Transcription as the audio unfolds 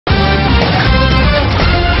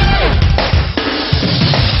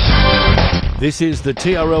This is the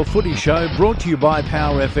TRL Footy Show, brought to you by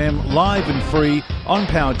Power FM, live and free on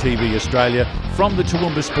Power TV Australia from the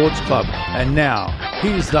Toowoomba Sports Club. And now,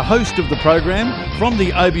 here's the host of the program from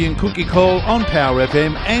the Obie and Cookie Call on Power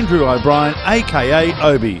FM, Andrew O'Brien, aka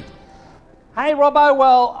Obie. Hey Robbo,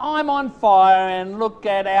 well, I'm on fire, and look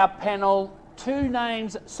at our panel. Two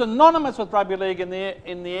names synonymous with rugby league in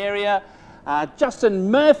the area.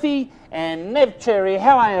 Justin Murphy and Nev Cherry.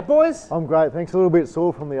 How are you, boys? I'm great, thanks. A little bit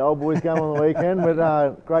sore from the old boys game on the weekend,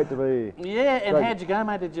 but great to be here. Yeah, and how'd you go,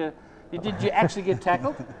 mate? Did you actually get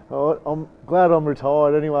tackled? Oh, I'm glad I'm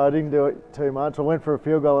retired anyway. I didn't do it too much. I went for a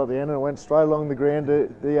field goal at the end and it went straight along the ground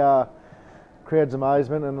to the crowd's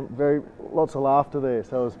amazement, and lots of laughter there,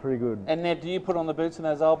 so it was pretty good. And Nev, do you put on the boots in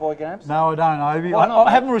those old boy games? No, I don't, Obie. Why not,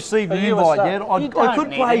 I haven't received an invite yet. I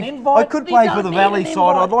could play for the Valley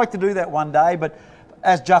side. I'd like to do that one day, but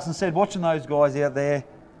as Justin said, watching those guys out there,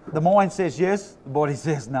 the mind says yes, the body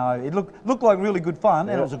says no. It looked like really good fun,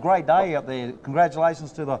 and it was a great day out there.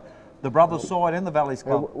 Congratulations to the Brothers side and the Valleys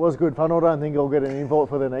Club. It was good fun. I don't think I'll get an invite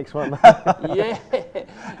for the next one. Yeah.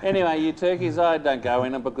 Anyway, you turkeys, I don't go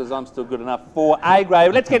in them because I'm still good enough for A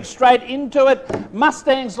grade. Let's get straight into it.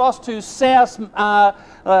 Mustangs lost to South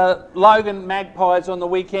Logan Magpies on the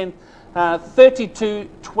weekend.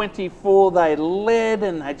 32-24 they led,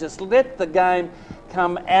 and they just let the game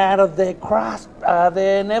come out of their grasp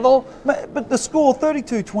there, Neville. But the score,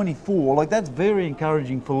 32-24, like that's very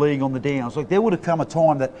encouraging for league on the downs. Like there would have come a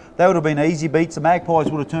time that they would have been easy beats. The Magpies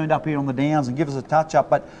would have turned up here on the downs and give us a touch up.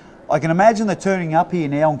 But I can imagine they're turning up here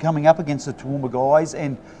now and coming up against the Toowoomba guys,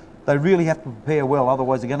 and they really have to prepare well,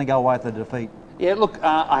 otherwise they're going to go away with a defeat. Yeah, look,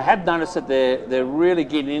 I have noticed that they're really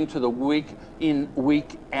getting into the week in,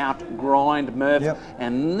 week out grind, Murph. Yep.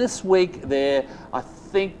 And this week I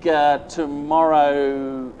think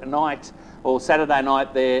tomorrow night or Saturday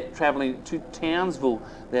night they're travelling to Townsville,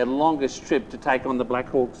 their longest trip, to take on the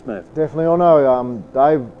Blackhawks, Murph. Definitely. I know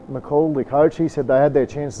Dave McCall, the coach, he said they had their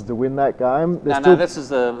chances to win that game. No, this is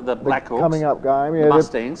the Blackhawks. Coming up game, yeah. The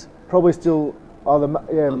Mustangs. Probably still... Oh, the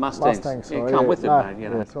Mustangs. Sorry, come with it, no, mate. You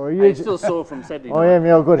know. Yeah, sorry, You still sore from Sydney. I am,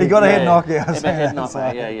 yeah, good. He got a head knockout. Head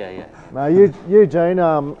knockout. Yeah. No, Eugene,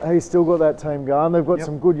 he's still got that team going. They've got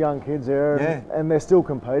some good young kids there, and they're still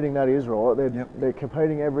competing. That is right. They're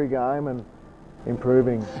competing every game and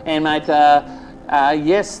improving. And mate,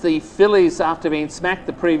 yes, the Phillies, after being smacked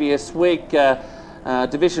the previous week,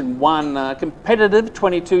 Division 1 competitive,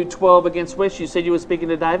 22-12 against West. You said you were speaking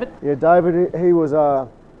to David? Yeah, David, he was...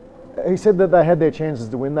 He said that they had their chances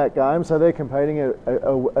to win that game, so they're competing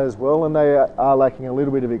as well, and they are lacking a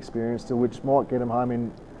little bit of experience, which might get them home in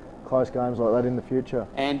close games like that in the future.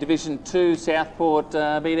 And Division 2, Southport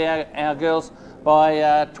beat our girls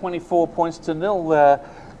by 24 points to 0.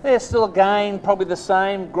 They're still again probably the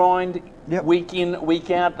same grind, week in, week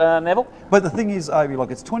out, Neville. But the thing is, Obie,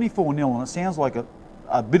 like it's 24-0, and it sounds like a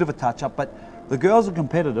bit of a touch-up, but the girls are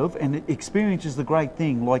competitive, and experience is the great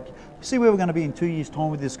thing. Like, you see where we're going to be in 2 years' time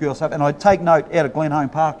with this girls' stuff. And I take note out at Glenholme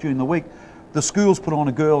Park during the week, the schools put on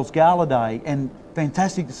a girls' gala day, and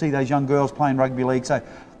fantastic to see those young girls playing rugby league. So,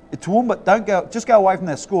 Toowoomba, just go away from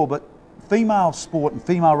that score, but female sport and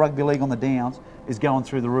female rugby league on the downs is going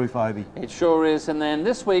through the roof, Obie. It sure is. And then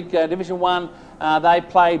this week, Division 1, they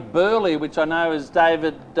play Burleigh, which I know is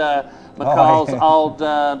David McCall's old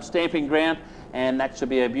stamping ground. And that should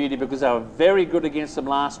be a beauty because they were very good against them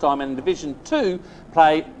last time. And Division 2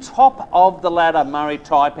 play top of the ladder Murray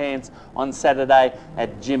Taipans on Saturday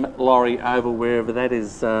at Jim Laurie Oval, wherever that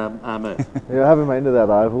is, Murph. Yeah, I haven't been to that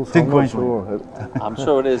oval, so I'm not sure. I'm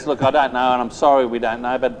sure it is. Look, I don't know, and I'm sorry we don't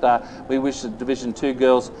know, but we wish the Division 2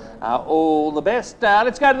 girls all the best.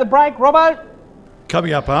 Let's go to the break, Robbo.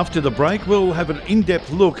 Coming up after the break, we'll have an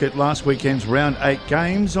in-depth look at last weekend's Round 8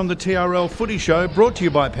 games on the TRL Footy Show, brought to you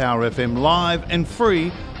by Power FM, live and free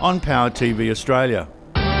on Power TV Australia.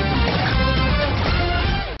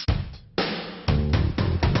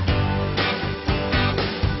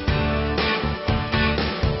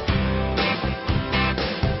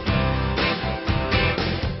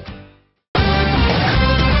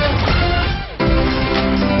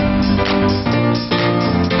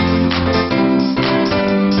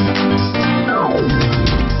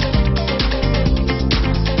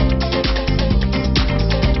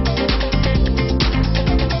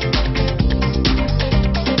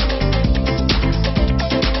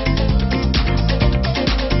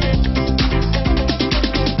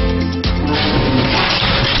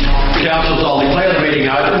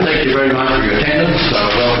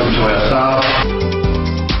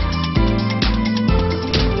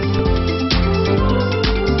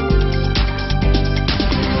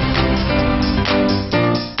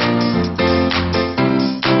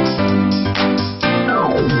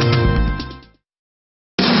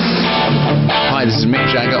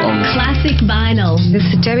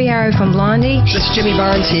 Debbie Harrow from Blondie. This is Jimmy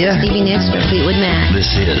Barnes here. Stevie Nicks from Fleetwood Mac. This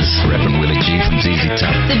is Reverend Willie G from ZZ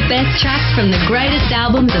Top. The best tracks from the greatest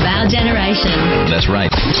albums of our generation. That's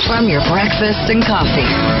right. From your breakfast and coffee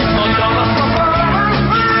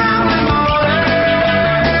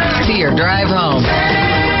to your drive home.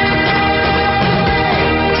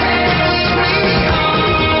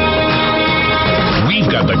 We've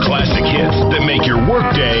got the classic hits that make your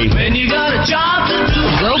workday. When you got a job to do.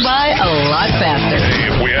 Go by a lot faster. Hey,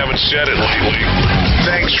 if we haven't said it lately,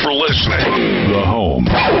 thanks for listening. The home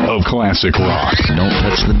of classic rock. Don't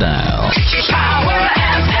touch the dial.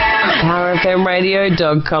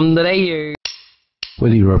 PowerFMradio.com.au.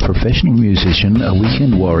 Whether you're a professional musician, a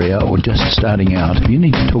weekend warrior, or just starting out, you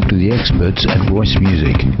need to talk to the experts at Royce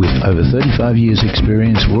Music. With over 35 years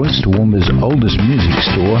experience, Royce Toowoomba's oldest music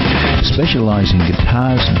store, specialise in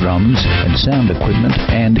guitars, drums and sound equipment,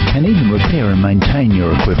 and can even repair and maintain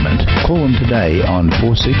your equipment. Call them today on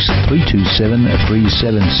 46 327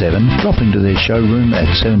 377, drop into their showroom at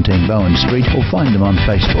 17 Bowen Street, or find them on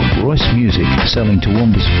Facebook. Royce Music, selling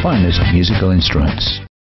Toowoomba's finest musical instruments.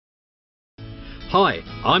 Hi,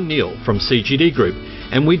 I'm Neil from CGD Group,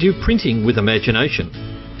 and we do printing with imagination.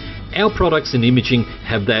 Our products and imaging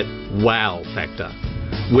have that wow factor.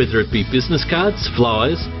 Whether it be business cards,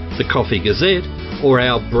 flyers, the Coffee Gazette, or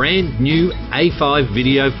our brand new A5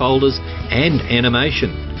 video folders and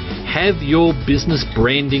animation. Have your business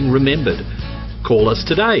branding remembered. Call us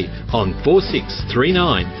today on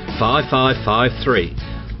 4639 5553.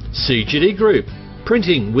 CGD Group,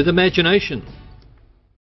 printing with imagination.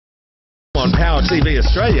 On Power TV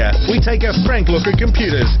Australia, we take a frank look at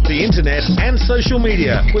computers, the internet and social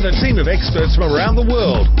media with a team of experts from around the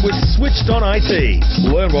world with Switched On IT.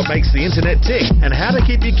 Learn what makes the internet tick and how to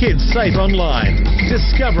keep your kids safe online.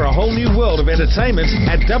 Discover a whole new world of entertainment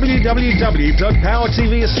at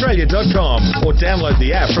www.powertvaustralia.com or download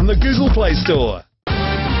the app from the Google Play Store.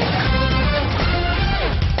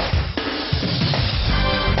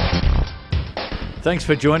 Thanks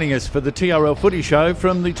for joining us for the TRL Footy Show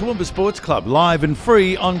from the Toowoomba Sports Club, live and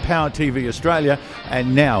free on Power TV Australia.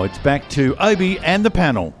 And now it's back to Obi and the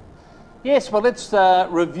panel. Yes, well, let's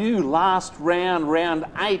review last round, round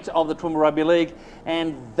 8 of the Toowoomba Rugby League.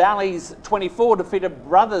 And Valleys 24 defeated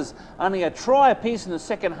Brothers, only a try apiece in the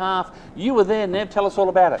second half. You were there, Nev. Tell us all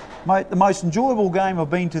about it. Mate, the most enjoyable game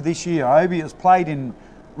I've been to this year, Obi. It was played in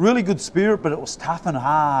really good spirit, but it was tough and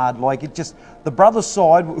hard. Like, it just, the Brothers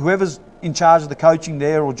side, whoever's in charge of the coaching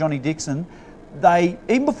there, or Johnny Dixon, they,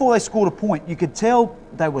 even before they scored a point, you could tell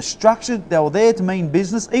they were structured, they were there to mean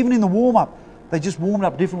business. Even in the warm-up, they just warmed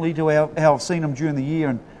up differently to how I've seen them during the year,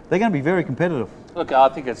 and they're going to be very competitive. Look, I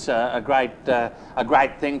think it's a great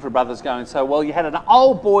thing for Brothers going so well. You had an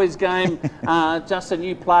old boys game, Justin,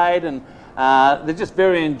 you played, and they're just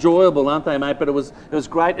very enjoyable, aren't they, mate? But it was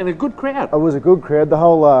great and a good crowd. It was a good crowd. The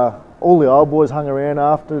whole, all the old boys hung around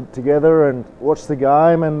after together and watched the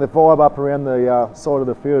game, and the vibe up around the side of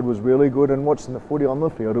the field was really good. And watching the footy on the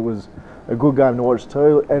field, it was a good game to watch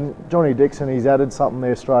too. And Johnny Dixon, he's added something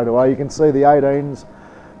there straight away. You can see the 18s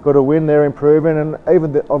got a win, they're improving, and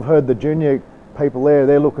even I've heard the junior people there,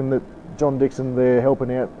 they're looking at John Dixon there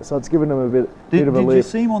helping out, so it's given them a bit of a lift. Did you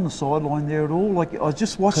see him on the sideline there at all? Like, I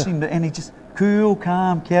just watched him, and he just cool,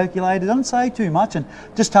 calm, calculated, doesn't say too much. And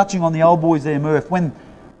just touching on the old boys there, Murph, when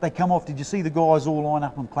they come off, did you see the guys all line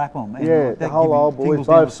up and clap them? And yeah, the whole old boys,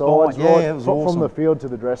 both sides, yeah, right, it was awesome. From the field to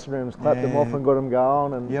the dressing rooms, clapped them off and got them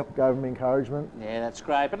going, and gave them encouragement. Yeah, that's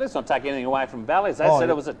great. But let's not take anything away from Valleys. They said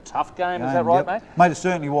it was a tough game. Is that right, mate? Mate, it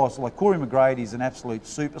certainly was. Like, Corey McGrady's an absolute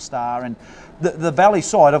superstar, and the Valley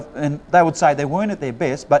side, and they would say they weren't at their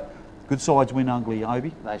best, but good sides win ugly,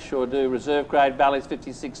 Obi. They sure do. Reserve grade Valleys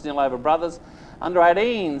 56-0 over Brothers. Under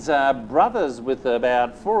 18s, Brothers with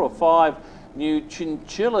about 4 or 5 new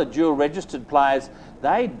Chinchilla dual registered players.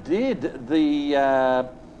 They did the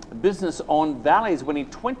business on Valleys, winning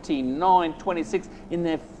 29-26 in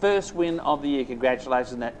their first win of the year.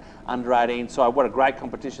 Congratulations, that under 18 side. What a great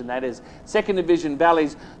competition that is. Second division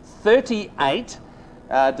Valleys 38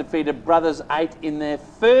 defeated Brothers 8 in their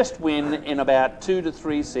first win in about 2 to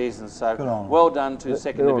 3 seasons. So well done to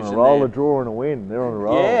second division. They're on a roll, a draw and a win. They're on a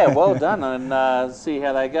roll. Yeah, well done, and see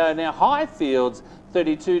how they go. Now Highfields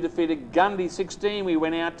 32 defeated Gundy 16. We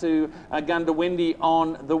went out to Gundawindi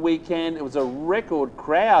on the weekend. It was a record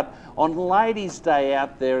crowd on Ladies' Day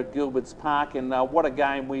out there at Gilbert's Park, and what a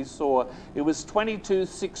game we saw. It was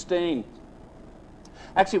 22-16.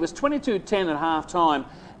 Actually, it was 22-10 at half time,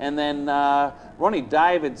 And then Ronnie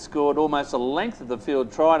David scored almost a length of the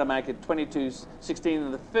field try to make it 22-16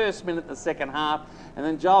 in the first minute of the second half. And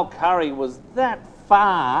then Joel Curry was that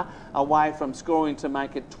far away from scoring to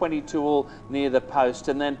make it 22-all near the post.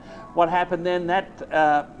 And then what happened then, that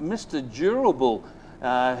Mr. Durable,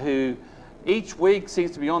 who each week seems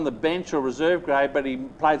to be on the bench or reserve grade, but he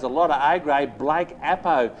plays a lot of A grade, Blake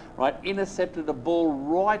Appo, right, intercepted a ball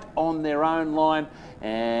right on their own line,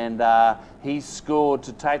 and he scored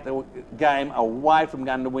to take the game away from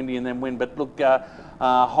Gundawindi and then win. But look,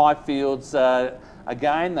 Highfields,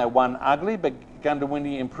 again, they won ugly, but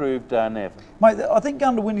Gundawindi improved, Nev. Mate, I think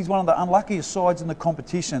Gundawindi's one of the unluckiest sides in the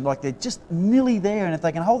competition. Like, they're just nearly there, and if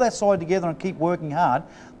they can hold that side together and keep working hard,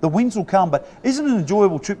 the wins will come. But isn't it an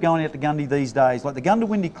enjoyable trip going out to Gundy these days? Like, the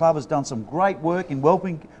Gundawindi Club has done some great work in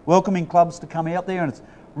welcoming clubs to come out there, and it's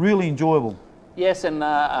really enjoyable. Yes, and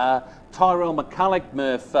Tyrell McCulloch,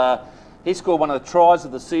 Murph, he scored one of the tries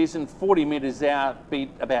of the season, 40 metres out, beat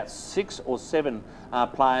about 6 or 7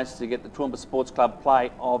 players to get the Toowoomba Sports Club play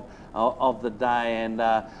of the day. And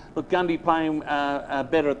look, Gundy playing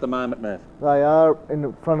better at the moment, Murph. They are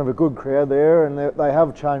in front of a good crowd there, and they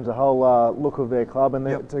have changed the whole look of their club, and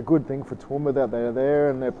it's a good thing for Toowoomba that they're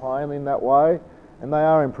there and they're playing in that way. And they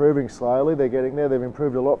are improving slowly. They're getting there. They've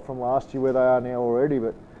improved a lot from last year where they are now already,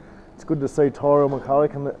 but it's good to see Tyrell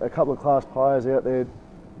McCulloch and a couple of class players out there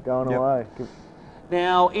going away.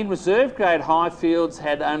 Now, in reserve grade, Highfields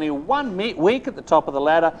had only 1 week at the top of the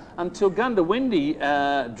ladder until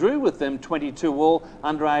Gundawindi drew with them 22-all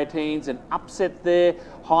under 18s and upset there.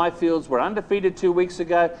 Highfields were undefeated 2 weeks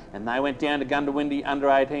ago, and they went down to Gundawindi under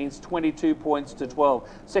 18s, 22 points to 12.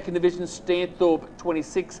 Second division, Stanthorpe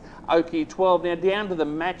 26, Oakey 12. Now down to the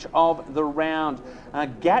match of the round.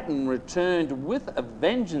 Gatton returned with a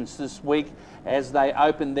vengeance this week as they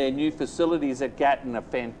opened their new facilities at Gatton, a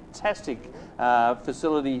fantastic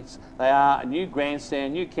facilities. They are a new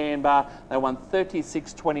grandstand, new can bar. They won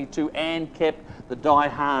 36-22 and kept the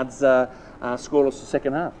diehards scoreless the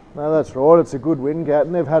second half. No, that's right. It's a good win,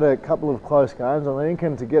 Gatton. They've had a couple of close games, I think,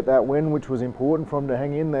 and to get that win, which was important for them to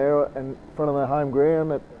hang in there in front of their home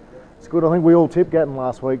ground, it's good. I think we all tipped Gatton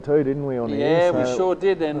last week too, didn't we? Yeah, we sure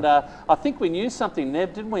did. And I think we knew something,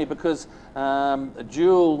 Nev, didn't we? Because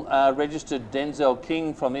dual registered Denzel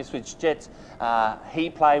King from the Ipswich Jets, he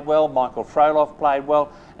played well. Michael Froloff played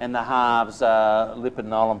well, and the halves, Lip and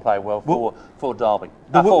Nolan played well for Dalby.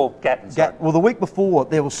 For Gatton. Well, the week before,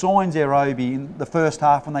 there were signs there, Obi, in the first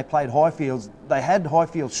half when they played Highfields. They had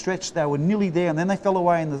Highfields stretched, they were nearly there, and then they fell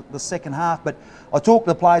away in the second half. But I talked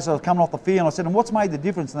to the players that were coming off the field, and I said, and what's made the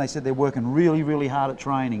difference? And they said they're working really, really hard at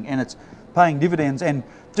training, and it's paying dividends. And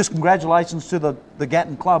just congratulations to the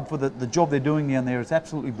Gatton club for the job they're doing down there. It's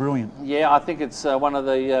absolutely brilliant. Yeah, I think it's one of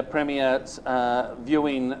the premier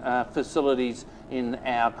viewing facilities in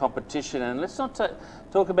our competition. And let's not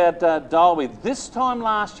talk about Dalby. This time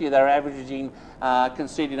last year, they were averaging,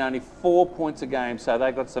 conceding only 4 points a game, so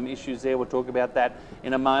they've got some issues there. We'll talk about that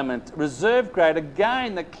in a moment. Reserve grade,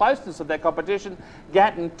 again, the closeness of that competition.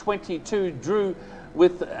 Gatton 22 drew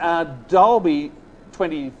with Dalby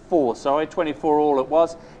 24 all it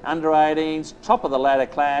was. Under 18s, top of the ladder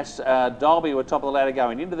clash. Dalby were top of the ladder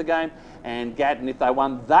going into the game, and Gatton, if they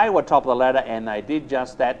won, they were top of the ladder, and they did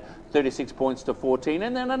just that. 36 points to 14,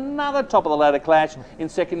 and then another top of the ladder clash in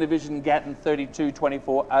second division. Gatton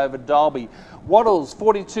 32-24 over Dalby. Wattles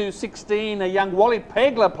 42-16. A young Wally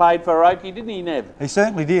Pegler played for Oakey, didn't he, Nev? He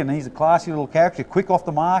certainly did, and he's a classy little character, quick off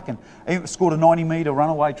the mark, and he scored a 90-metre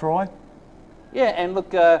runaway try. Yeah, and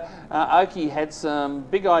look, Oakey had some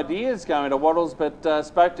big ideas going to Wattles, but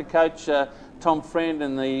spoke to coach Tom Friend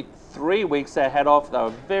in the 3 weeks they had off. They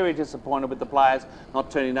were very disappointed with the players not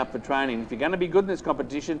turning up for training. If you're going to be good in this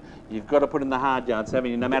competition, you've got to put in the hard yards, haven't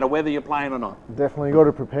you, no matter whether you're playing or not. Definitely got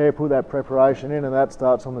to prepare, put that preparation in, and that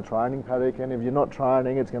starts on the training paddock. And if you're not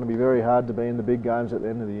training, it's going to be very hard to be in the big games at the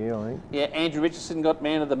end of the year, I think. Yeah, Andrew Richardson got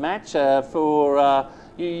man of the match for...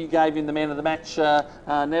 You gave him the man of the match,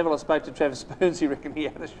 Neville. I spoke to Travis Spoons. He reckoned he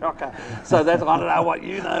had a shocker. So that's, I don't know what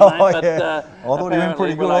you know, mate. But I thought he went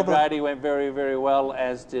pretty good. O'Grady went very, very well,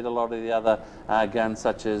 as did a lot of the other guns,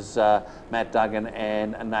 such as Matt Duggan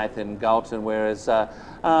and Nathan Galton. Whereas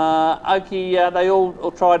Oakey, they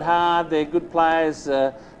all tried hard. They're good players.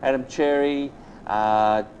 Adam Cherry,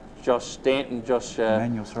 Josh Stanton,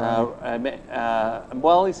 Emmanuel Schrader.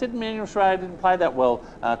 Well, he said Emmanuel Schrader didn't play that well,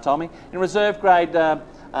 Tommy. In reserve grade,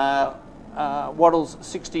 Wattles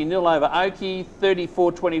 60-0 over Oakey,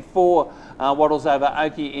 34-24 Wattles over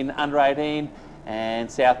Oakey in under 18,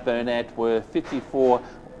 and South Burnett were 54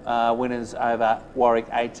 winners over Warwick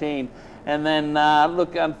 18. And then,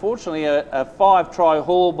 look, unfortunately, a 5-try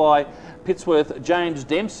haul by Pittsworth, James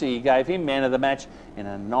Dempsey gave him man of the match in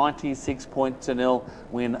a 96-0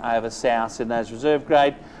 win over South in those reserve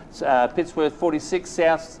grade. Pittsworth 46,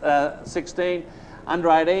 South 16. Under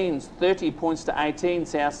 18s, 30 points to 18,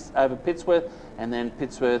 South over Pittsworth, and then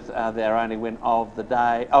Pittsworth, their only win of the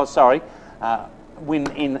day. Oh, sorry, win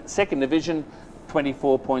in second division,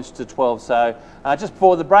 24 points to 12. So just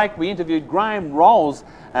before the break, we interviewed Graham Rolls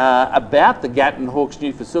about the Gatton Hawks'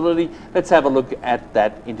 new facility. Let's have a look at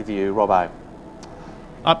that interview, Robbo.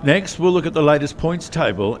 Up next, we'll look at the latest points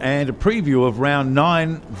table and a preview of round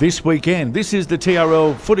 9 this weekend. This is the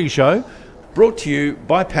TRL Footy Show, brought to you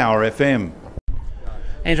by Power FM.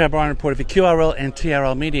 Andrew O'Brien reported for QRL and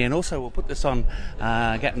TRL Media, and also we'll put this on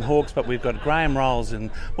Gatton Hawks, but we've got Graham Rolls,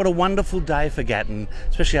 and what a wonderful day for Gatton,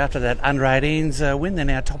 especially after that under-18s win. They're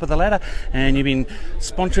now top of the ladder, and you've been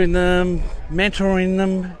sponsoring them, mentoring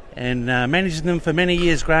them, and managing them for many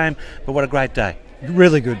years, Graham, but what a great day.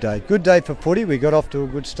 Really good day. Good day for footy. We got off to a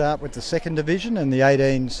good start with the second division, and the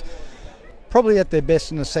 18s probably at their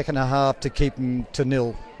best in the second half to keep them to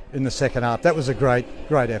nil in the second half. That was a great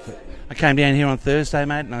effort. I came down here on Thursday,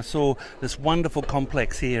 mate, and I saw this wonderful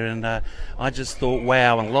complex here, and I just thought,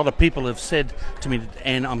 wow, and a lot of people have said to me,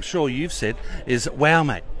 and I'm sure you've said, is wow,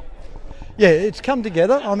 mate. Yeah, it's come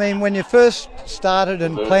together. I mean, when you first started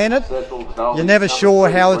and planned it, you're never sure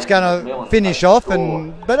how it's going to finish off,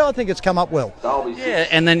 but I think it's come up well. Yeah,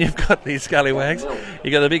 and then you've got these scallywags.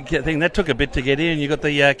 You've got the big thing. That took a bit to get in. You've got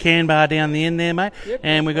the can bar down the end there, mate,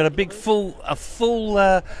 and we've got a full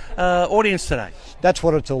audience today. That's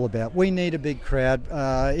what it's all about. We need a big crowd,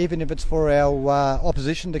 even if it's for our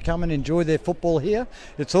opposition to come and enjoy their football here.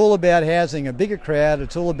 It's all about housing a bigger crowd.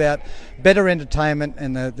 It's all about better entertainment,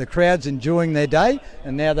 and the crowd's enjoying their day.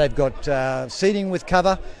 And now they've got seating with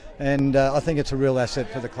cover, and I think it's a real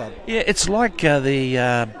asset for the club. Yeah, it's like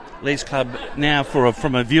the Leeds Club now,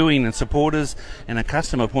 from a viewing and supporters and a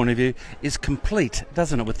customer point of view, is complete,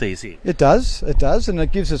 doesn't it, with these here? It does, and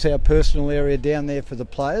it gives us our personal area down there for the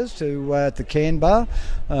players to at the can bar,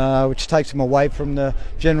 which takes them away from the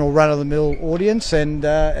general run-of-the-mill audience and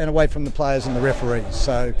away from the players and the referees.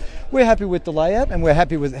 So we're happy with the layout, and we're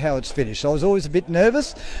happy with how it's finished. I was always a bit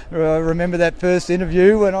nervous. I remember that first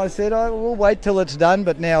interview when I said, we'll wait till it's done,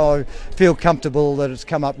 but now I feel comfortable that it's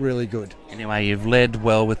come up really good. Anyway, you've led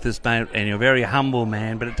well with this, mate, and you're a very humble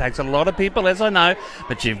man, but it takes a lot of people, as I know,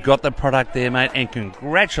 but you've got the product there, mate, and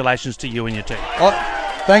congratulations to you and your team.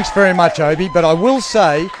 Thanks very much, Obi, but I will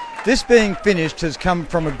say this being finished has come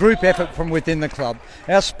from a group effort from within the club.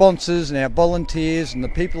 Our sponsors and our volunteers and the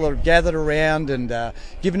people that have gathered around and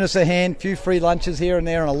given us a hand, few free lunches here and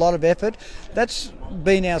there, and a lot of effort. That's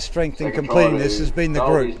been our strength in completing this, has been the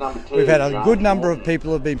group. We've had a good number of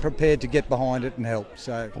people who have been prepared to get behind it and help.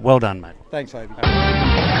 So well done, mate. Thanks, Obi.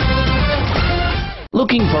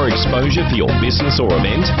 Looking for exposure for your business or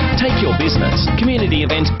event? Take your business, community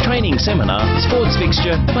event, training seminar, sports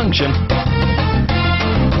fixture, function,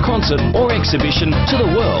 concert or exhibition to the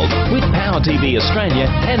world with Power TV Australia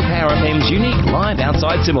and Power FM's unique live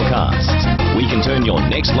outside simulcasts. We can turn your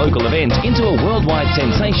next local event into a worldwide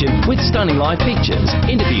sensation with stunning live pictures,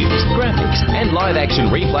 interviews, graphics and live action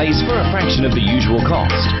replays for a fraction of the usual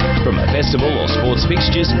cost. From a festival or sports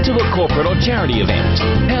fixtures to a corporate or charity event,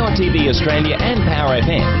 Power TV Australia and Power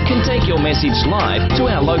FM can take your message live to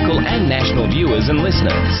our local and national viewers and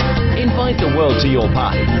listeners. Invite the world to your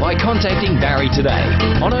party by contacting Barry today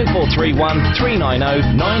on 0431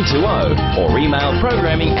 390 920 or email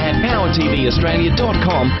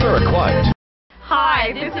programming@powertvaustralia.com for a quote.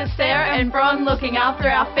 Hi, this is Sarah and Bron looking after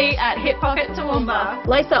our feet at Hip Pocket Toowoomba.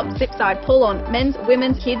 Lace up, zip side, pull on, men's,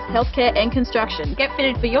 women's, kids, healthcare and construction. Get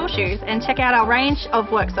fitted for your shoes and check out our range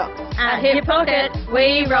of work socks. At Hip Pocket,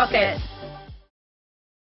 we rock it.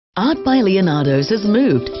 Art by Leonardo's has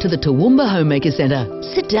moved to the Toowoomba Homemaker Centre.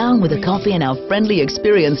 Sit down with a coffee and our friendly,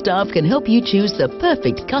 experienced staff can help you choose the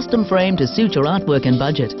perfect custom frame to suit your artwork and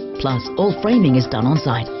budget. Plus, all framing is done on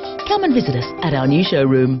site. Come and visit us at our new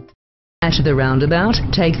showroom. At the roundabout,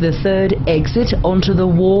 take the third exit onto the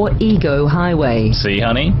War Ego Highway. See,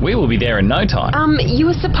 honey, we will be there in no time. You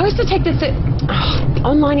were supposed to take this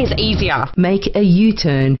online is easier. Make a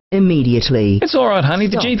U-turn immediately. It's all right, honey.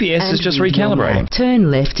 The GPS is just recalibrating.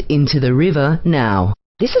 Turn left into the river now.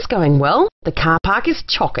 This is going well. The car park is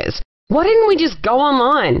chockers. Why didn't we just go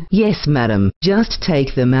online? Yes, madam. Just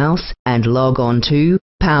take the mouse and log on to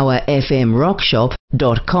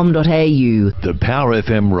powerfmrockshop.com.au. The Power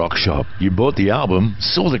FM Rock Shop. You bought the album,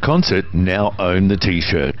 saw the concert, now own the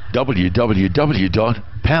t-shirt.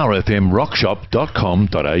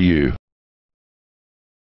 www.powerfmrockshop.com.au.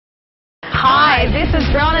 Hi, G'day, this is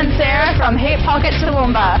Ron and Sarah from Hip Pocket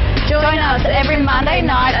Toowoomba. Join us every Monday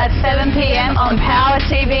night at 7 p.m. on Power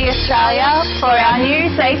TV Australia for our new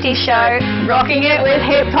safety show, Rocking It with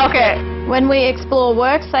Hip Pocket. When we explore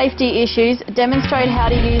work safety issues, demonstrate how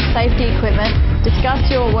to use safety equipment, discuss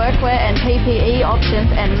your workwear and PPE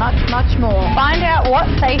options, and much, much more. Find out what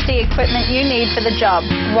safety equipment you need for the job,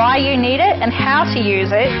 why you need it, and how to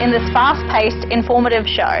use it in this fast-paced, informative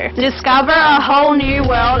show. Discover a whole new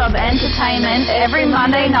world of entertainment every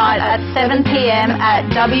Monday night at 7 p.m. at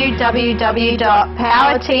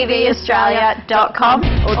www.powertvaustralia.com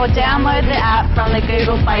or download the app from the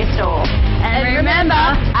Google Play Store. And remember,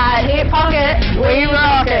 at Hip Pocket, we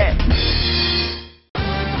rock it.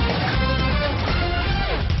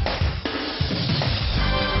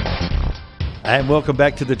 And welcome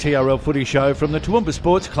back to the TRL Footy Show from the Toowoomba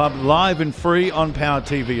Sports Club, live and free on Power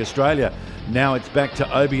TV Australia. Now it's back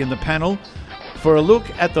to Obi and the panel for a look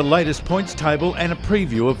at the latest points table and a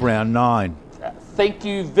preview of round 9. Thank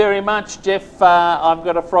you very much, Jeff. I've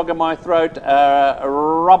got a frog in my throat.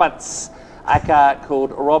 Roberts. Aka called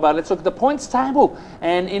Robbo. Let's look at the points table.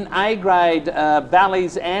 And in A grade,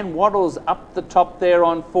 Valleys and Wattles up the top there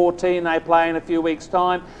on 14. They play in a few weeks'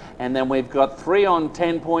 time. And then we've got 3 on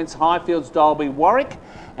 10 points, Highfields, Dalby, Warwick.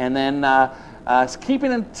 And then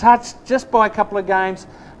keeping in touch just by a couple of games,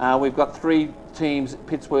 we've got 3 teams,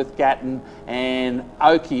 Pittsworth, Gatton and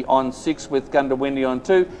Oakey on 6 with Gundawindi on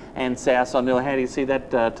 2 and South on 0. How do you see that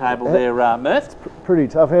table there, Murph? Pretty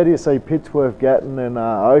tough. How do you see Pittsworth, Gatton and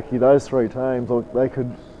Oakey, those 3 teams? Look, they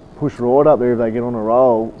could push right up there if they get on a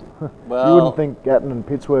roll. Well, you wouldn't think Gatton and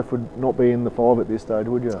Pittsworth would not be in the 5 at this stage,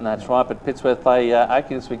 would you? That's right, but Pittsworth play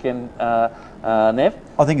Oakey this weekend, Nev? I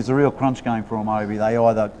think it's a real crunch game for them, Obi. They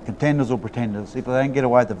either contenders or pretenders. If they don't get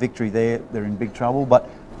away with the victory there, they're in big trouble. But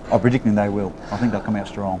I'm predicting they will. I think they'll come out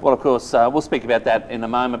strong. Well, of course, we'll speak about that in a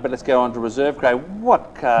moment, but let's go on to reserve grade.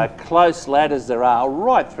 What close ladders there are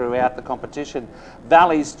right throughout the competition.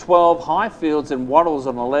 Valleys 12, Highfields and Wattles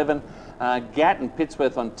on 11, Gatton,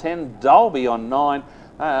 Pittsworth on 10, Dalby on 9.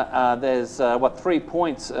 There's, 3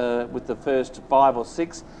 points with the first 5 or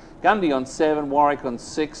 6. Gundy on 7, Warwick on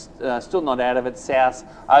 6, still not out of it. South,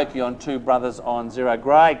 Oakey on 2, Brothers on 0.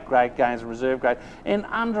 Great games in reserve grade. In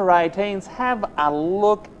under 18s, have a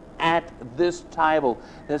look at this table.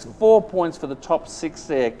 There's 4 points for the top 6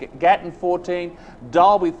 there. Gatton 14,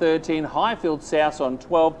 Dalby 13, Highfield South on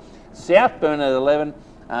 12, Southburn at 11,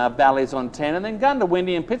 Valleys on 10, and then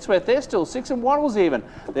Gundawindi and Pittsworth, they're still 6, and Wattles even.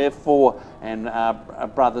 They're 4, and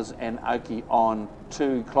Brothers and Oakey on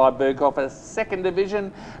 2. Clyde Burkhoff at 2nd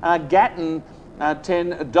division. Gatton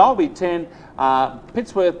 10, Dalby 10,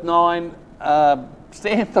 Pittsworth 9,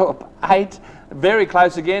 Stanthorpe 8. Very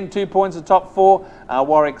close again, 2 points the top 4.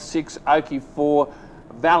 Warwick 6, Oakey 4,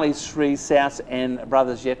 Valleys 3, South and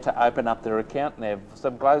Brothers yet to open up their account. And they have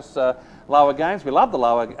some close lower games. We love the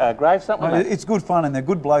lower grades, don't we? Mate, it's good fun and they're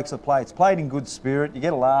good blokes that play. It's played in good spirit. You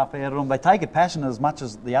get a laugh out of them. They take it passionate as much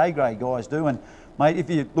as the A grade guys do. And mate, if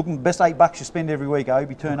you're looking the best $8 you spend every week,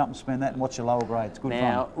 Obi, turn up and spend that and watch your lower grade. It's good fun.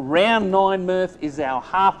 Now, round 9, Murph, is our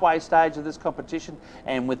halfway stage of this competition,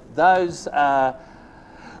 and with those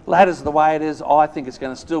ladders the way it is, I think it's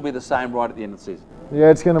going to still be the same right at the end of the season. Yeah,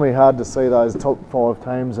 it's going to be hard to see those top 5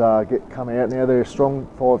 teams come out now. They're strong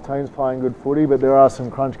 5 teams playing good footy, but there are some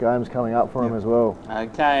crunch games coming up for them as well.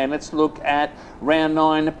 Okay, and let's look at round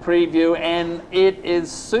 9 preview, and it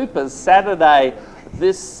is Super Saturday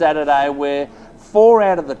this Saturday, where 4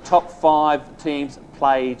 out of the top 5 teams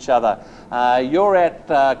play each other. You're at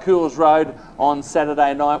Cools Road on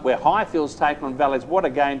Saturday night, where Highfields take on Valleys. What a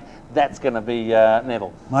game that's going to be,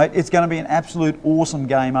 Neville. Mate, it's going to be an absolute awesome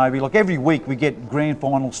game, Obi. Like every week we get grand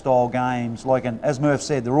final style games. Like, and as Murph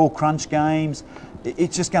said, they're all crunch games.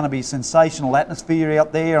 It's just going to be sensational atmosphere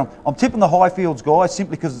out there. I'm tipping the Highfields guys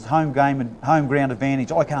simply because it's home game and home ground advantage.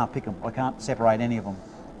 I can't pick them. I can't separate any of them.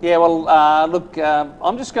 Yeah, well, look,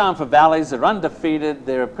 I'm just going for Valleys. They're undefeated.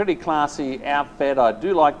 They're a pretty classy outfit. I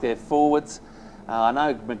do like their forwards. I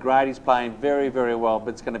know McGrady's playing very, very well, but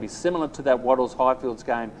it's going to be similar to that Wattles Highfields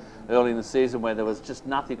game early in the season where there was just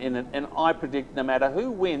nothing in it. And I predict no matter who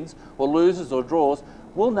wins or loses or draws,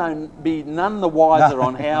 we'll be none the wiser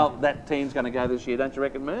on how that team's going to go this year, don't you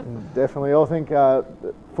reckon, Mert? Definitely. I think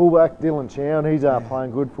fullback Dylan Chown, he's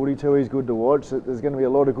playing good footy too. He's good to watch. There's going to be a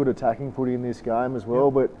lot of good attacking footy in this game as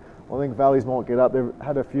well, but I think Valleys might get up. They've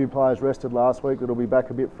had a few players rested last week that'll be back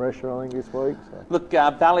a bit fresher, I think, this week. So. Look,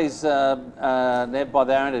 Valleys, by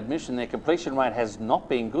their own admission, their completion rate has not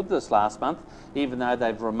been good this last month, even though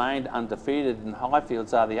they've remained undefeated, and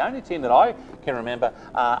Highfields are the only team that I can remember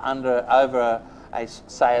over a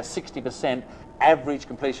 60% average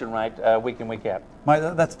completion rate week in, week out.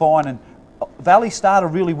 Mate, that's fine. And Valley started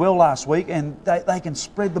really well last week, and they can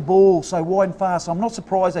spread the ball so wide and fast. I'm not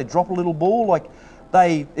surprised they drop a little ball.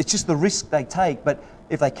 It's just the risk they take, but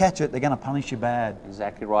if they catch it, they're going to punish you bad.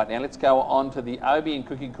 Exactly right. Now let's go on to the Obie and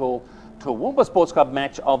Cookie Call Toowoomba Sports Club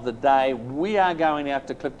match of the day. We are going out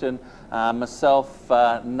to Clifton. Myself,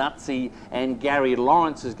 Nutsy, and Gary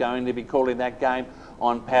Lawrence is going to be calling that game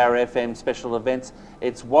on Power FM Special Events.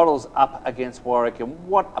 It's Wattles up against Warwick, and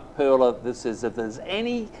what a perler this is. If there's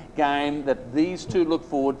any game that these two look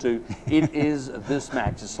forward to, it is this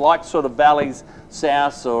match. It's like sort of Valleys,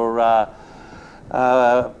 South, or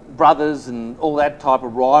Brothers and all that type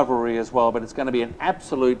of rivalry as well, but it's going to be an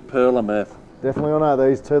absolute perler, Murph. Definitely, I know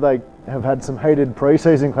these two, they have had some heated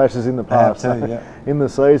pre-season clashes in the past. In the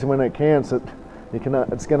season when it counts,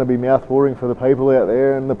 it's going to be mouth-watering for the people out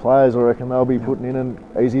there, and the players, I reckon, they'll be putting in and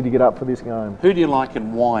easy to get up for this game. Who do you like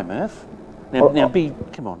and why, Murph?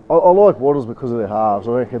 Come on. I like Wattles because of their halves.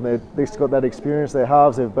 I reckon they've got that experience. Their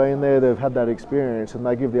halves, they've been there, they've had that experience, and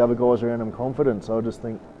they give the other guys around them confidence. So I just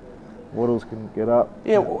think Wattles can get up.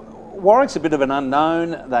 Yeah, Warwick's a bit of an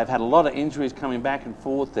unknown. They've had a lot of injuries coming back and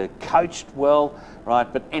forth. They're coached well,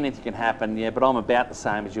 right? But anything can happen, yeah. But I'm about the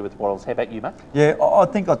same as you with Wattles. How about you, mate? Yeah, I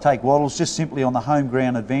think I'd take Wattles just simply on the home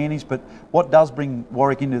ground advantage. But what does bring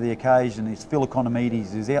Warwick into the occasion is Phil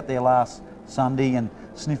Economides, who's out there last Sunday and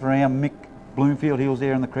sniff around. Mick Bloomfield, he was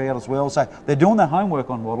there in the crowd as well. So they're doing their homework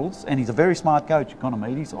on Wattles, and he's a very smart coach,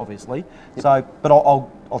 Economides, obviously. Yep. So, but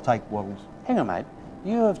I'll take Wattles. Hang on, mate.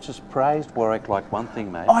 You have just praised Warwick like one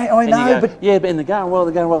thing, mate. I know, but they're going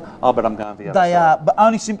well, Oh, but I'm going for the other side. They are, but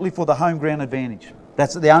only simply for the home ground advantage.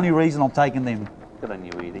 That's the only reason I'm taking them. Good on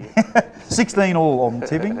you, idiot. 16 all, I'm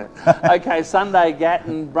tipping. Okay, Sunday,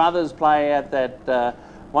 Gatton Brothers play at that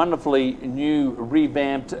wonderfully new,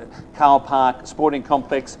 revamped Carl Park Sporting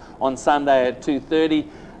Complex on Sunday at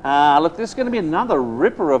 2:30. Look, this is going to be another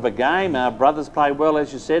ripper of a game. Brothers play well,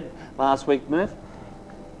 as you said last week, Murph.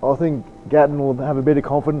 I think Gatton will have a bit of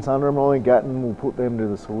confidence under them. I think Gatton will put them to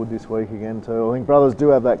the sword this week again too. I think Brothers do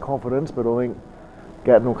have that confidence, but I think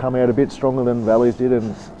Gatton will come out a bit stronger than Valleys did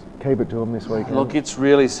and keep it to them this weekend. Look, it's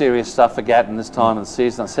really serious stuff for Gatton this time of the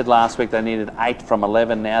season. I said last week they needed 8 from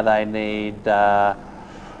 11. Now they need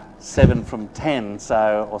 7 from 10,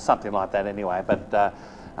 so or something like that anyway. But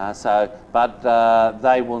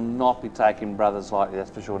they will not be taking Brothers lightly. That's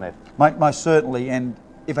for sure, Ned. Mate, most certainly. And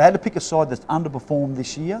if I had to pick a side that's underperformed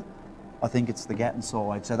this year, I think it's the Gatton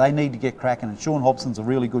side. So they need to get cracking. And Sean Hobson's a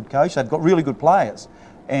really good coach. They've got really good players.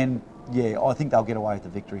 And yeah, I think they'll get away with the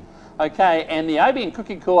victory. Okay, and the Obie and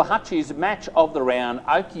Cookie Call Hutchies match of the round,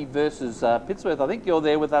 Oakey versus Pittsworth. I think you're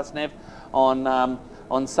there with us, Nev,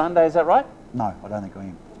 on Sunday. Is that right? No, I don't think I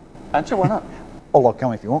am. Aren't you? Why not? I'll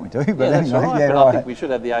come if you want me to. But yeah, that's anyway, right. Yeah, but right. I think we should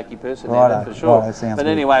have the Oakey person there, for sure. Right, sounds but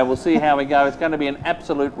good. Anyway, we'll see how we go. It's going to be an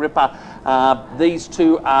absolute ripper. These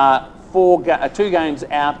two are 2 games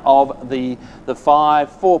out of the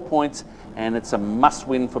 5, 4 points, and it's a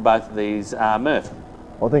must-win for both of these. Murph.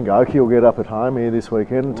 I think Oakey will get up at home here this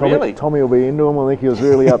weekend. Really? Tommy will be into him. I think he was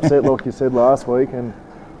really upset, like you said last week, and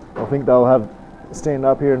I think they'll stand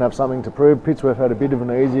up here and have something to prove. Pittsworth had a bit of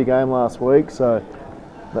an easier game last week, so.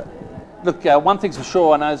 Look, one thing's for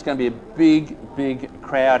sure, I know there's going to be a big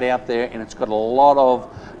crowd out there, and it's got a lot of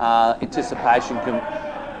anticipation,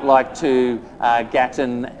 like to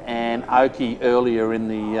Gatton and Oakey earlier in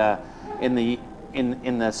the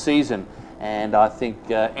season, and I think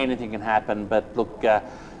anything can happen. But look,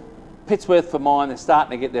 Pittsworth for mine, they're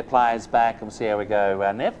starting to get their players back, and we'll see how we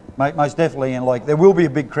go. Nev? Mate, most definitely, and there will be a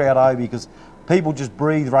big crowd, Obie, because people just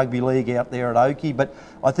breathe rugby league out there at Oakey. But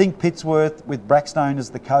I think Pittsworth, with Brackstone as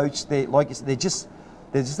the coach, they're just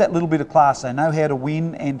that little bit of class. They know how to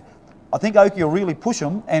win, and I think Oakey will really push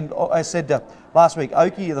them. And I said last week,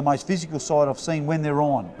 Oakey are the most physical side I've seen when they're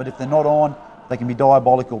on. But if they're not on, they can be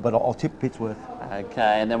diabolical. But I'll tip Pittsworth.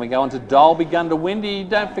 Okay, and then we go on to Dalby Gundawindi.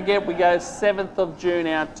 Don't forget, we go 7th of June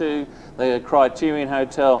out to the Criterion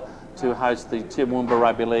Hotel to host the Toowoomba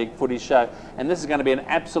Rugby League Footy Show. And this is going to be an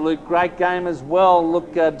absolute great game as well.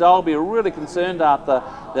 Look, Dalby are really concerned after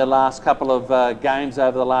their last couple of games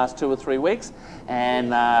over the last 2 or 3 weeks.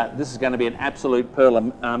 And this is going to be an absolute pearl,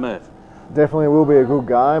 Murph. Definitely will be a good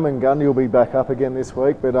game, and Gundy will be back up again this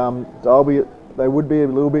week. But Dalby, they would be a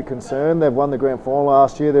little bit concerned. They've won the grand final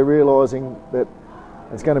last year. They're realising that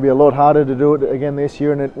it's going to be a lot harder to do it again this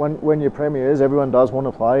year, and when you're premiers, everyone does want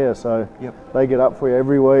to play you, so they get up for you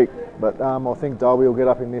every week. But I think Dalby will get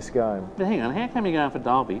up in this game. But hang on, how come you're going for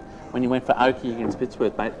Dalby when you went for Oakey against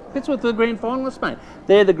Pittsworth, mate? Pittsworth are the grand finalists, mate.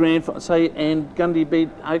 They're the grand and Gundy beat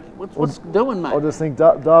Oakey. What's doing, mate? I just think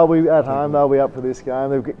Dalby at home, they'll be up for this game.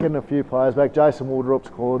 They're getting a few players back. Jason Wardrop's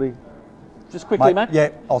quality. just quickly, mate? Yeah,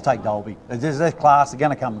 I'll take Dolby. They're class. They're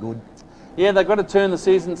going to come good. Yeah, they've got to turn the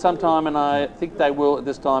season sometime, and I think they will at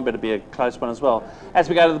this time, but it'll be a close one as well. As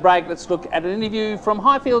we go to the break, let's look at an interview from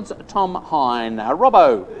Highfield's Tom Hine.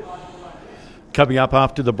 Robbo. Coming up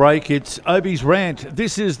after the break, it's Obi's Rant.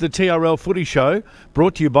 This is the TRL Footy Show,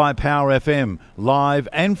 brought to you by Power FM, live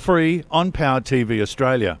and free on Power TV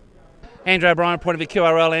Australia. Andrew O'Brien, point of view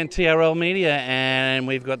QRL and TRL Media, and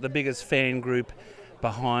we've got the biggest fan group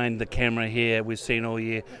behind the camera here we've seen all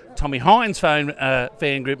year. Tommy Hine's fan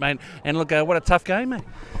group, mate. And look, what a tough game, mate.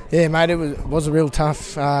 Yeah, mate, it was a real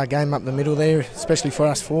tough game up the middle there, especially for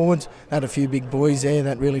us forwards. Had a few big boys there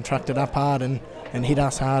that really trucked it up hard and hit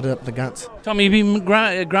us hard up the guts. Tommy, you've been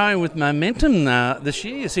growing with momentum this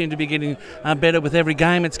year. You seem to be getting better with every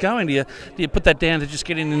game it's going. Do you put that down to just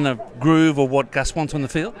getting in the groove of what Gus wants on the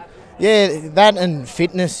field? Yeah, that and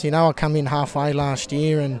fitness. You know, I come in halfway last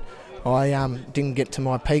year and I didn't get to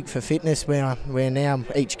my peak for fitness where now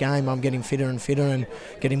each game I'm getting fitter and fitter and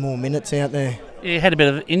getting more minutes out there. You had a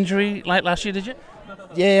bit of injury late last year, did you?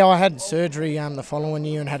 Yeah, I had surgery the following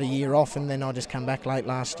year and had a year off, and then I just come back late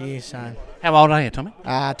last year. So. How old are you, Tommy?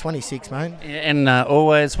 26, mate. And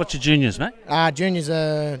always, what's your juniors, mate? Juniors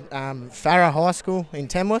are Farah High School in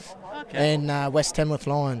Tamworth and West Tamworth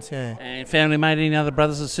Lions, yeah. And family, mate, any other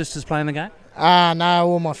brothers or sisters playing the game? No,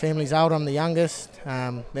 all my family's old. I'm the youngest.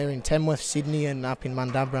 They're in Tamworth, Sydney and up in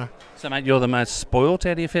Mundubra. So, mate, you're the most spoilt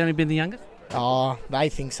out of your family, being the youngest? Oh, they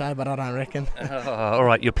think so, but I don't reckon. All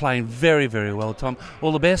right, you're playing very, very well, Tom.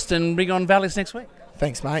 All the best, and bring on Valleys next week.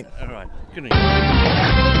 Thanks, mate. All right, good news.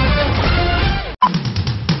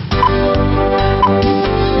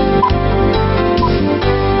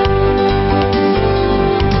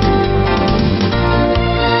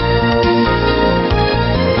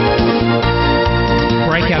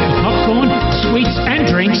 Break out the popcorn, sweets and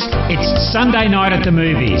drinks. It's Sunday night at the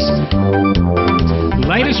movies.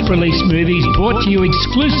 Latest release movies brought to you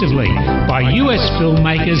exclusively by US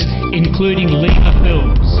filmmakers including Lima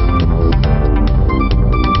Films.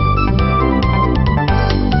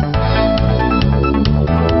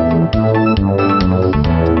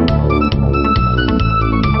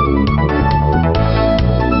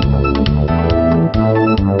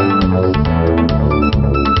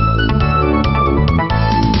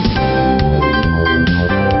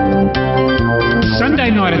 Sunday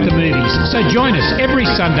night at the movies, so join us every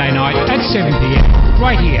Sunday night at 7 p.m.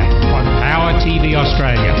 right here on Power TV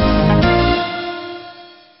Australia.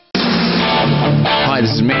 Hi,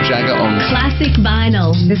 this is Mick Jagger on Classic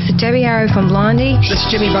Vinyl. This is Debbie Harrow from Blondie. This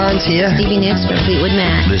is Jimmy Barnes here. Stevie Nicks from Fleetwood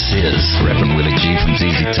Mac. This is Rappin' with a G from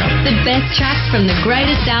ZZ Top. The best tracks from the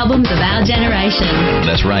greatest albums of our generation.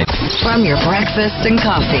 That's right. From your breakfast and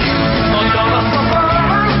coffee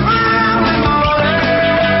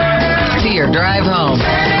to your drive home.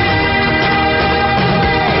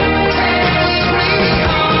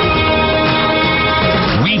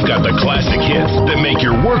 We've got the classic hits that make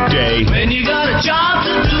your workday. When you got a job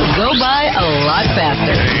to do, go by a lot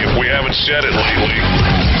faster. Hey, if we haven't said it lately,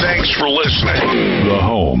 thanks for listening. The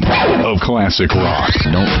home of classic rock.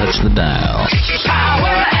 Don't touch the dial.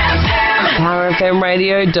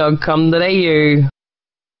 PowerFMradio.com.au.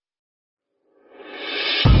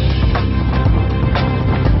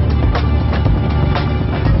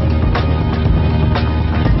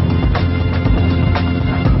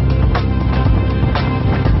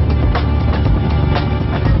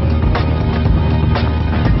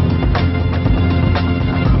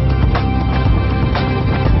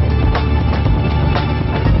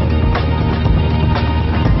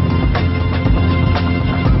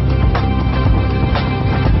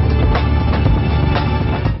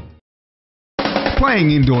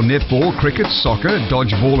 Playing indoor netball, cricket, soccer,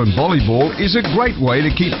 dodgeball and volleyball is a great way to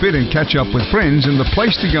keep fit and catch up with friends, and the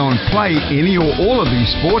place to go and play any or all of these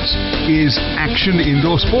sports is Action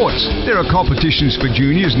Indoor Sports. There are competitions for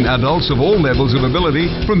juniors and adults of all levels of ability,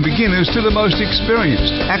 from beginners to the most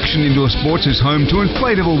experienced. Action Indoor Sports is home to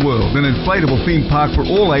Inflatable World, an inflatable theme park for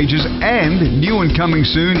all ages, and new and coming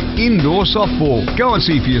soon, indoor softball. Go and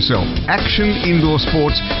see for yourself. Action Indoor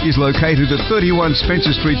Sports is located at 31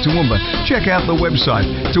 Spencer Street, Toowoomba. Check out the website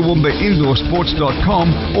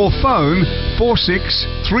ToowoombaIndoorSports.com or phone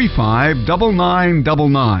 4635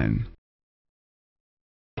 9999.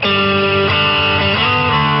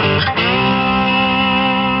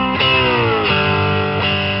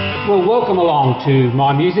 Well, welcome along to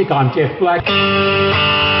My Music. I'm Jeff Black.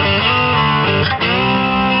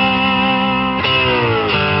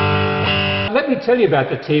 Let me tell you about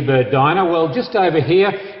the T-Bird Diner. Well, just over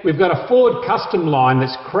here, we've got a Ford custom line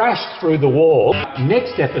that's crashed through the wall.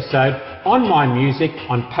 Next episode on My Music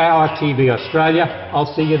on Power TV Australia.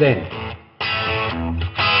 I'll see you then.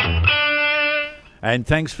 And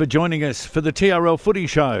thanks for joining us for the TRL Footy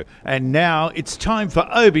Show. And now it's time for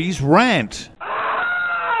Obi's Rant.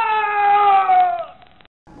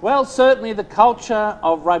 Well, certainly the culture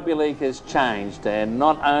of rugby league has changed, and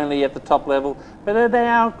not only at the top level, but at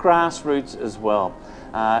our grassroots as well.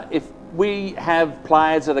 If we have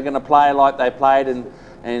players that are going to play like they played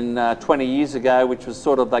in 20 years ago, which was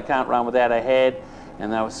sort of they can't run without a head,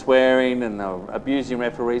 and they were swearing and they were abusing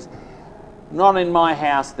referees. Not in my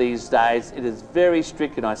house these days. It is very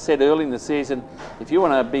strict, and I said early in the season, if you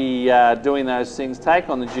want to be doing those things, take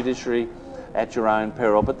on the judiciary at your own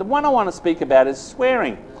peril. But the one I want to speak about is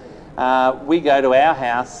swearing. We go to our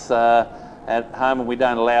house at home and we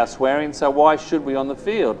don't allow swearing, so why should we on the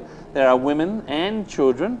field? There are women and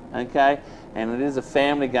children, okay, and it is a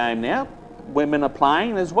family game now. Women are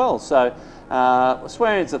playing as well, so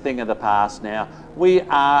swearing is a thing of the past now. We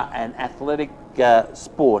are an athletic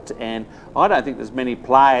sport, and I don't think there's many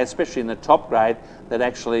players, especially in the top grade, that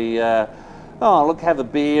actually have a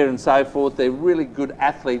beer and so forth. They're really good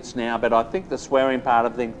athletes now, but I think the swearing part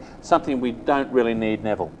of things, something we don't really need,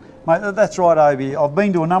 Neville. Mate, that's right, Obi. I've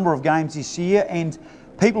been to a number of games this year, and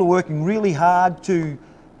people are working really hard to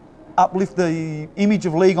uplift the image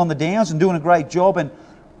of league on the Downs and doing a great job. And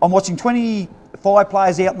I'm watching 25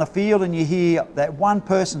 players out in the field, and you hear that one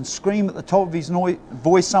person scream at the top of his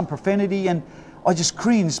voice some profanity, and I just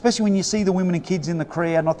cringe, especially when you see the women and kids in the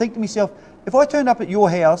crowd. And I think to myself, if I turned up at your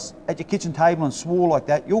house at your kitchen table and swore like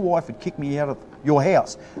that, your wife would kick me out of your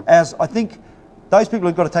house. As I think those people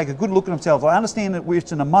have got to take a good look at themselves. I understand that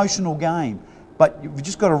it's an emotional game, but you've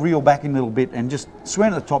just got to reel back in a little bit, and just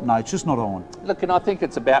swearing at the top, no, it's just not on. Look, and I think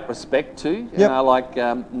it's about respect too. You know, like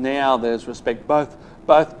now there's respect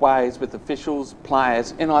both ways with officials,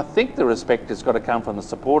 players, and I think the respect has got to come from the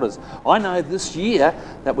supporters. I know this year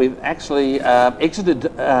that we've actually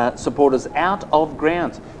exited supporters out of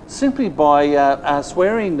grounds simply by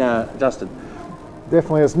swearing, Justin.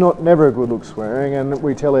 Definitely, it's never a good look swearing, and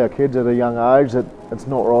we tell our kids at a young age that it's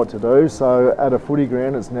not right to do. So at a footy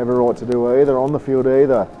ground, it's never right to do either, on the field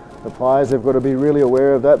either. The players have got to be really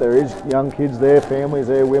aware of that. There is young kids there, families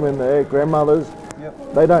there, women there, grandmothers.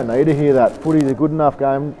 They don't need to hear that. Footy's a good enough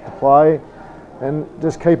game to play, and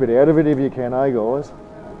just keep it out of it if you can, guys?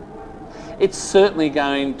 It's certainly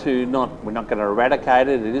going to we're not going to eradicate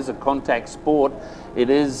it. It is a contact sport. It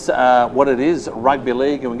is what it is, rugby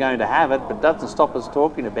league, and we're going to have it, but it doesn't stop us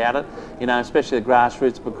talking about it, you know, especially the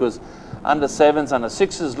grassroots, because under 7s, under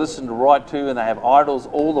 6s listen to right to, and they have idols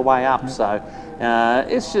all the way up. So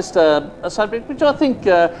it's just a subject which I think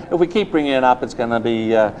if we keep bringing it up, it's going to be,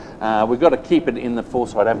 we've got to keep it in the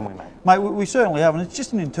foresight, haven't we, mate? Mate, we certainly have, and it's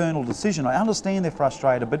just an internal decision. I understand they're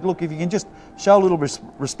frustrated, but look, if you can just show a little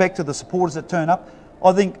respect to the supporters that turn up,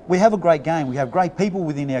 I think we have a great game. We have great people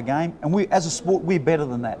within our game, and we, as a sport, we're better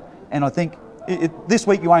than that. And I think this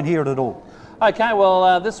week you won't hear it at all. Okay,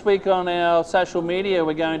 well, this week on our social media,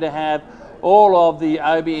 we're going to have all of the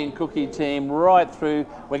Obi and Cookie team right through.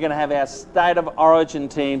 We're going to have our State of Origin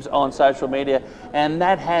teams on social media, and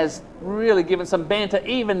that has really given some banter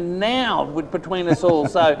even now between us all.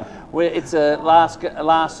 So it's a last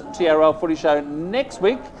TRL Footy Show next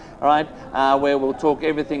week, all right, where we'll talk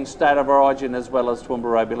everything State of Origin as well as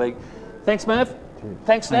Toowoomba Rugby League. Thanks, Murph.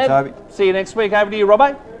 Thanks, Ned. Obi. See you next week. Over to you,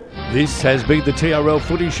 Robbo. This has been the TRL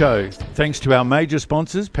Footy Show. Thanks to our major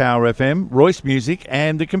sponsors, Power FM, Royce Music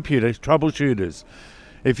and the Computer Troubleshooters.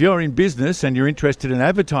 If you're in business and you're interested in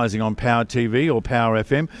advertising on Power TV or Power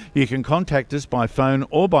FM, you can contact us by phone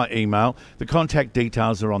or by email. The contact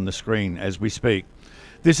details are on the screen as we speak.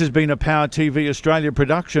 This has been a Power TV Australia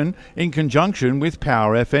production in conjunction with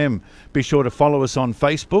Power FM. Be sure to follow us on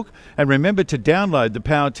Facebook and remember to download the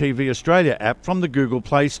Power TV Australia app from the Google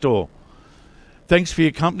Play Store. Thanks for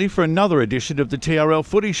your company for another edition of the TRL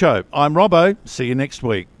Footy Show. I'm Robbo. See you next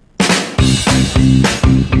week.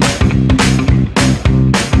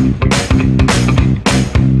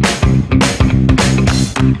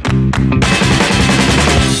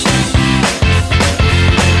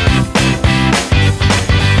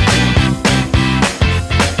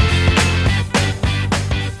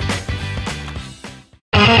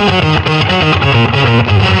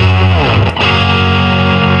 Thank you.